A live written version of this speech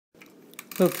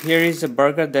Look, here is a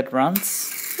burger that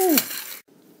runs. Ooh.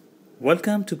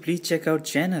 Welcome to PleaseCheckout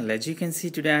channel. As you can see,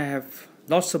 today I have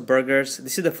lots of burgers.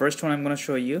 This is the first one I'm going to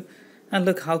show you. And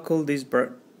look how cool these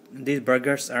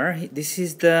burgers are. This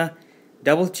is the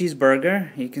double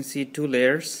cheeseburger. You can see 2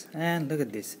 layers. And look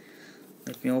at this.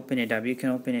 Let me open it up. You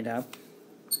can open it up.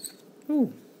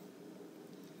 Ooh.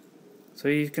 So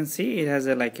you can see it has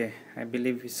I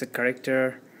believe it's a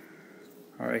character,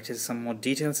 or it has some more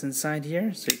details inside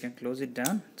here, so you can close it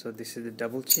down. So this is the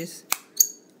double cheese,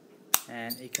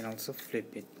 and you can also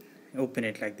flip it, open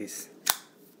it like this.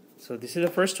 So this is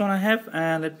the first one I have,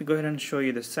 and let me go ahead and show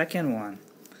you the second one.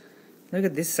 Look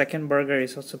at this second burger,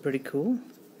 is also pretty cool.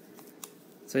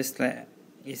 So it's like,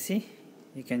 you see,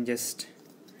 you can just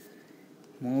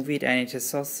move it, and it's a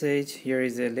sausage. Here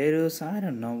is a lettuce. I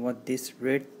don't know what this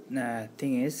red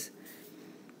thing is.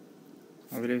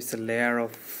 I believe it's a layer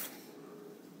of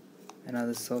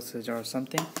another sausage or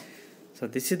something. So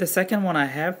this is the second one I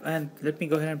have, and let me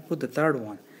go ahead and put the third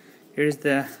one. Here is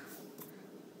the,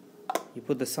 you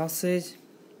put the sausage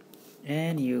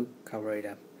and you cover it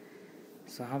up.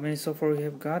 So how many so far we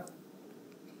have got?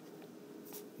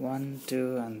 1,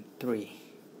 2 and 3.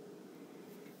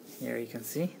 Here you can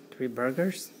see 3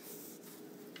 burgers.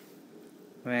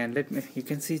 And you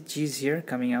can see cheese here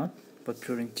coming out,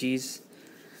 protruding cheese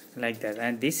like that.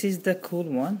 And this is the cool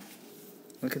one.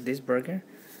 Look at this burger.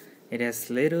 It has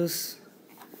lettuce,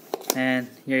 and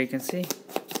here you can see.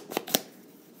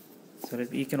 So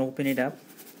that you can open it up.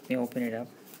 You open it up.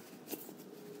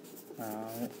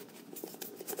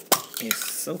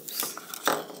 Yes, oops.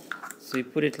 So you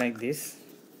put it like this,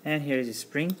 and here is a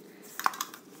spring.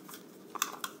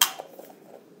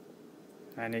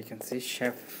 And you can see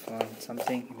chef on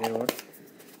something they wrote,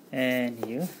 and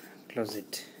you close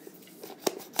it.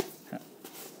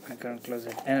 I can't close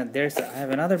it. And I have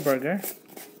another burger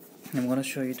I'm gonna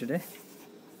show you today.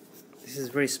 This is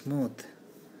very smooth.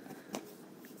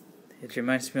 It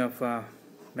reminds me of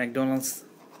McDonald's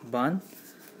bun.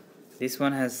 This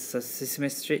one has a sesame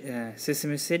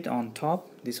seed on top.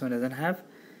 This one doesn't have.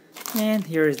 And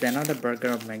here is another burger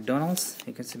of McDonald's.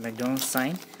 You can see McDonald's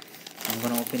sign. I'm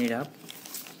gonna open it up.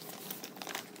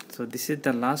 So this is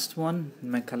the last one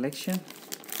in my collection,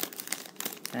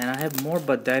 and I have more,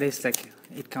 but that is like,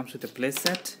 it comes with a play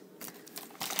set.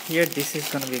 Here, this is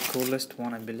gonna be the coolest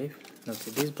one, I believe. Look,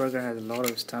 this burger has a lot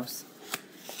of stuffs.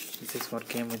 This is what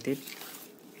came with it.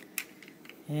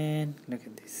 And look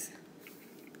at this.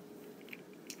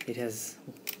 It has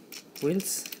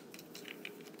wheels,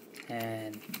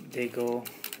 and they go,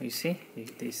 you see,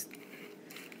 this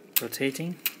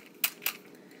rotating.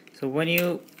 So when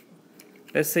you,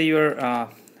 let's say you're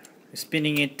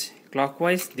spinning it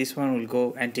clockwise, this one will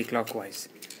go anti-clockwise.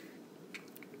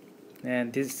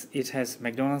 And this, it has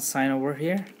McDonald's sign over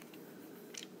here.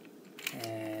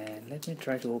 And let me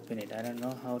try to open it. I don't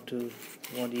know what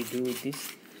you do with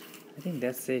this. I think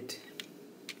that's it.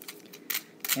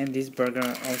 And this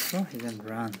burger also even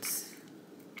runs.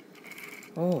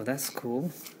 Oh, that's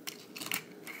cool.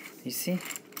 You see?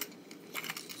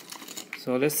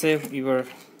 So let's say you were,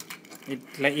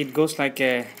 it goes like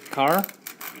a car.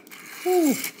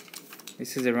 Ooh.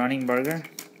 This is a running burger.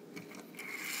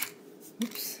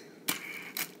 Oops.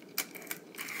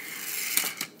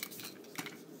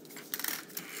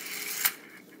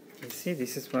 You see,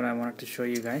 this is what I wanted to show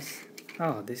you guys.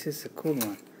 Oh, this is a cool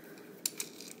one.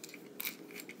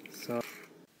 So,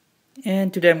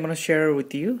 and today I'm going to share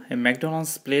with you a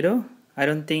McDonald's Play-Doh. I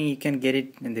don't think you can get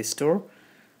it in the store.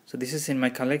 So this is in my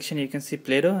collection. You can see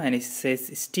Play-Doh, and it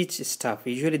says Stitch Stuff.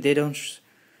 Usually they don't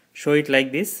show it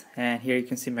like this. And here you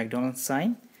can see McDonald's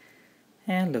sign.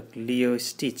 And look, Leo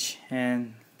Stitch.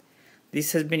 And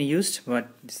this has been used, but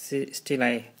still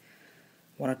I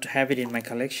wanted to have it in my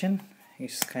collection.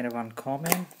 It's kind of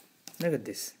uncommon. Look at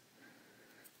this.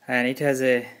 And it has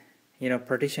a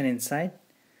partition inside.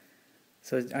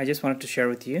 So I just wanted to share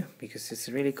with you because it's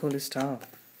really cool stuff.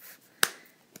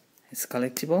 It's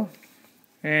collectible.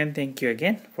 And thank you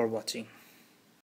again for watching.